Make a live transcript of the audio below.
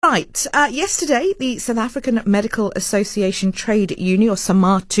Right. Yesterday, the South African Medical Association Trade Union, or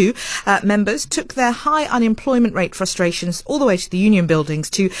Samatu, members took their high unemployment rate frustrations all the way to the union buildings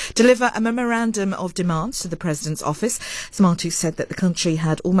to deliver a memorandum of demands to the President's office. Samatu said that the country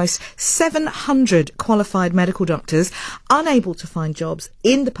had almost 700 qualified medical doctors unable to find jobs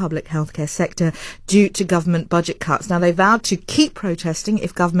in the public healthcare sector due to government budget cuts. Now, they vowed to keep protesting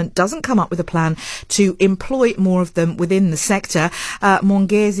if government doesn't come up with a plan to employ more of them within the sector.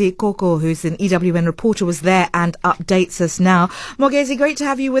 Mongezi Koko, who's an EWN reporter, was there and updates us now. Mongezi, great to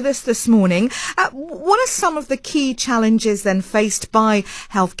have you with us this morning. What are some of the key challenges then faced by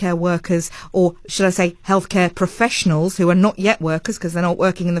healthcare workers, or should I say healthcare professionals who are not yet workers because they're not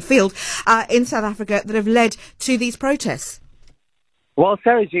working in the field, in South Africa that have led to these protests? Well,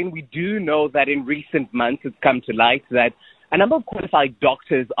 Sarah Jane, we do know that in recent months it's come to light that a number of qualified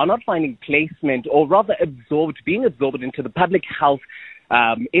doctors are not finding placement, or rather being absorbed into the public health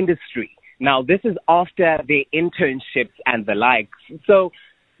industry. Now, this is after their internships and the likes. So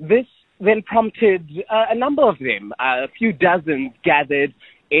this then prompted a number of them, a few dozens gathered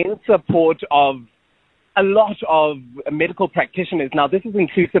in support of a lot of medical practitioners. Now, this is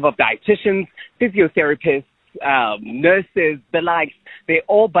inclusive of dietitians, physiotherapists, nurses, the likes. They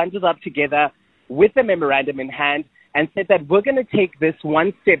all bundled up together with a memorandum in hand and said that we're going to take this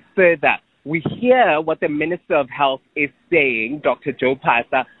one step further. We hear what the Minister of Health is saying, Dr. Joe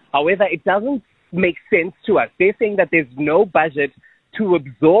Pasa. However, it doesn't make sense to us. They're saying that there's no budget to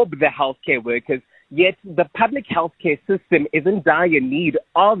absorb the healthcare workers, yet the public healthcare system is in dire need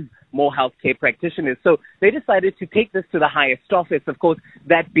of more healthcare practitioners. So they decided to take this to the highest office, of course,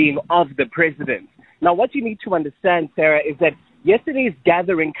 that being of the President. Now, what you need to understand, Sarah, is that yesterday's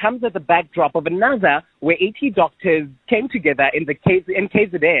gathering comes at the backdrop of another where 80 doctors came together in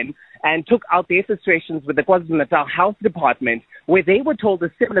KZN and took out their frustrations with the KwaZulu-Natal Health Department, where they were told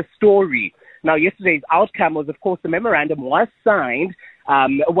a similar story. Now, yesterday's outcome was, of course, the memorandum was signed.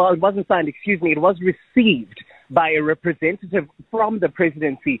 It wasn't signed, it was received by a representative from the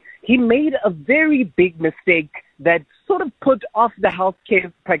presidency. He made a very big mistake that sort of put off the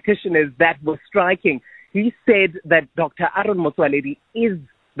healthcare practitioners that were striking. He said that Dr. Aaron Motsoaledi is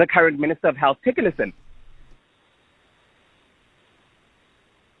the current Minister of Health. Take a listen.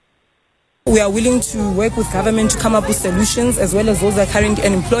 We are willing to work with government to come up with solutions, as well as those that are currently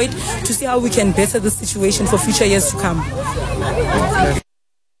unemployed, to see how we can better the situation for future years to come.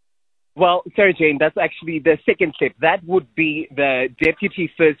 Well, Sarah Jane, that's actually the second step. That would be the Deputy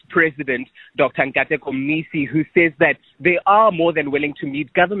First President, Dr. Nkateko Mnisi, who says that they are more than willing to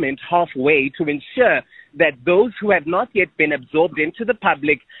meet government halfway to ensure that those who have not yet been absorbed into the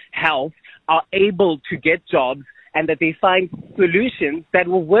public health are able to get jobs, and that they find solutions that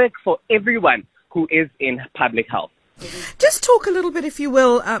will work for everyone who is in public health. Just talk a little bit, if you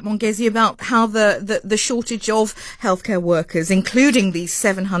will, Mongezi, about how the shortage of healthcare workers, including these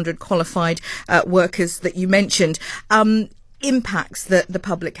 700 qualified workers that you mentioned, impacts the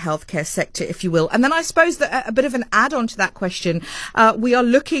public healthcare sector, if you will. And then I suppose that a bit of an add-on to that question, we are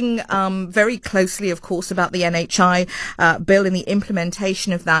looking very closely, of course, about the NHI bill and the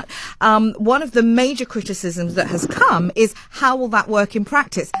implementation of that. One of the major criticisms that has come is how will that work in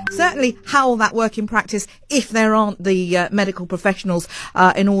practice? Certainly, how will that work in practice if there aren't the medical professionals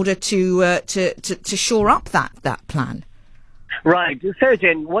in order to shore up that plan? Right. Sarah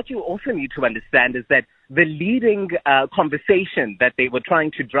Jane, what you also need to understand is that the leading conversation that they were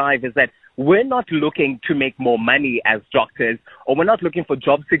trying to drive is that we're not looking to make more money as doctors, or we're not looking for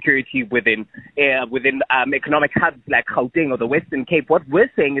job security within economic hubs like Gauteng or the Western Cape. What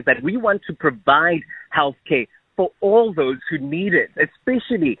we're saying is that we want to provide healthcare for all those who need it,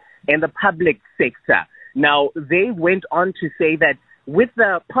 especially in the public sector. Now, they went on to say that with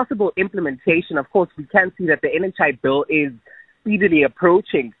the possible implementation, of course, we can see that the NHI bill is speedily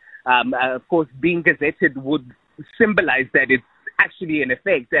approaching. Of course, being gazetted would symbolize that it's actually in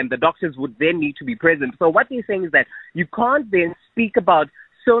effect, and the doctors would then need to be present. So what they're saying is that you can't then speak about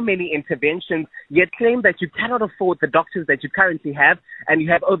so many interventions, yet claim that you cannot afford the doctors that you currently have, and you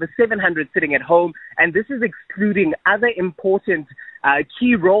have over 700 sitting at home, and this is excluding other important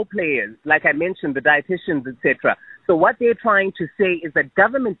key role players, like I mentioned, the dietitians, etc. So what they're trying to say is that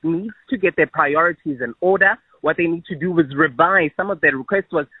government needs to get their priorities in order. What they need to do is revise. Some of their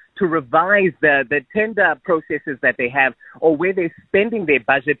requests was to revise the tender processes that they have, or where they're spending their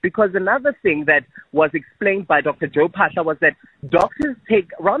budget. Because another thing that was explained by Dr. Joe Pasha was that doctors take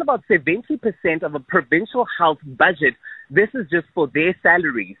around about 70% of a provincial health budget. This is just for their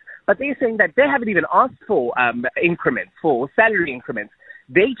salaries. But they're saying that they haven't even asked for increments, for salary increments.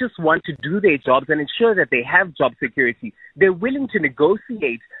 They just want to do their jobs and ensure that they have job security. They're willing to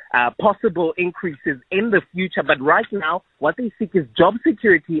negotiate possible increases in the future, but right now, what they seek is job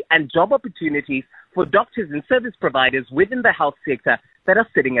security and job opportunities for doctors and service providers within the health sector that are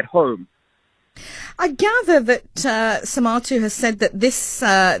sitting at home. I gather that Samatu has said that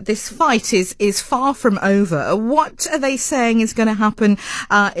this fight is far from over. What are they saying is going to happen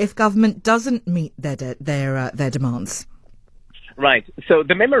if government doesn't meet their demands? Right. So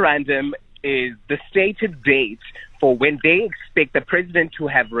the memorandum is the stated date for when they expect the president to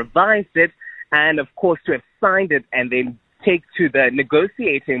have revised it and, of course, to have signed it and then take to the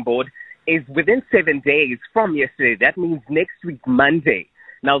negotiating board is within 7 days from yesterday. That means next week, Monday.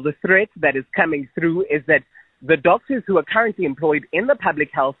 Now, the threat that is coming through is that the doctors who are currently employed in the public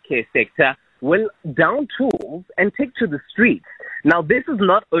health care sector will down tools and take to the streets. Now, this is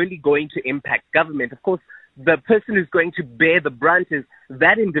not only going to impact government. Of course, the person who's going to bear the brunt is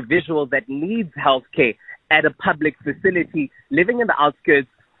that individual that needs health care at a public facility living in the outskirts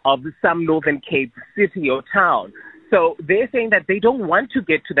of some Northern Cape city or town. So they're saying that they don't want to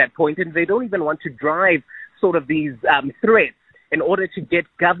get to that point and they don't even want to drive sort of these threats in order to get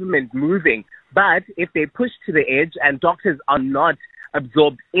government moving. But if they push to the edge and doctors are not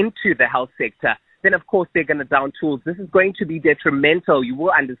absorbed into the health sector, then of course they're going to down tools. This is going to be detrimental. You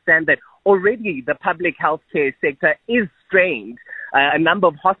will understand that already the public health care sector is strained. A number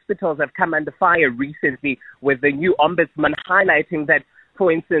of hospitals have come under fire recently with the new ombudsman highlighting that,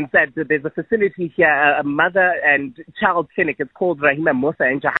 for instance, that there's a facility here, a mother and child clinic. It's called Rahima Musa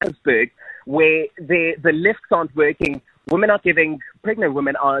in Johannesburg, where the lifts aren't working. Pregnant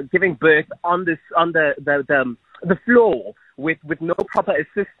women are giving birth on the floor with no proper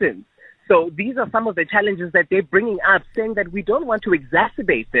assistance. So these are some of the challenges that they're bringing up, saying that we don't want to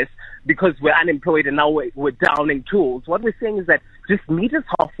exacerbate this because we're unemployed and now we're downing tools. What we're saying is that just meet us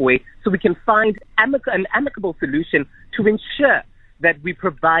halfway so we can find an amicable solution to ensure that we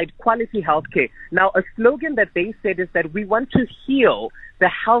provide quality healthcare. Now, a slogan that they said is that we want to heal the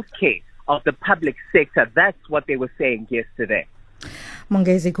healthcare of the public sector. That's what they were saying yesterday.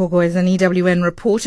 Mongezi Gogo is an EWN reporter.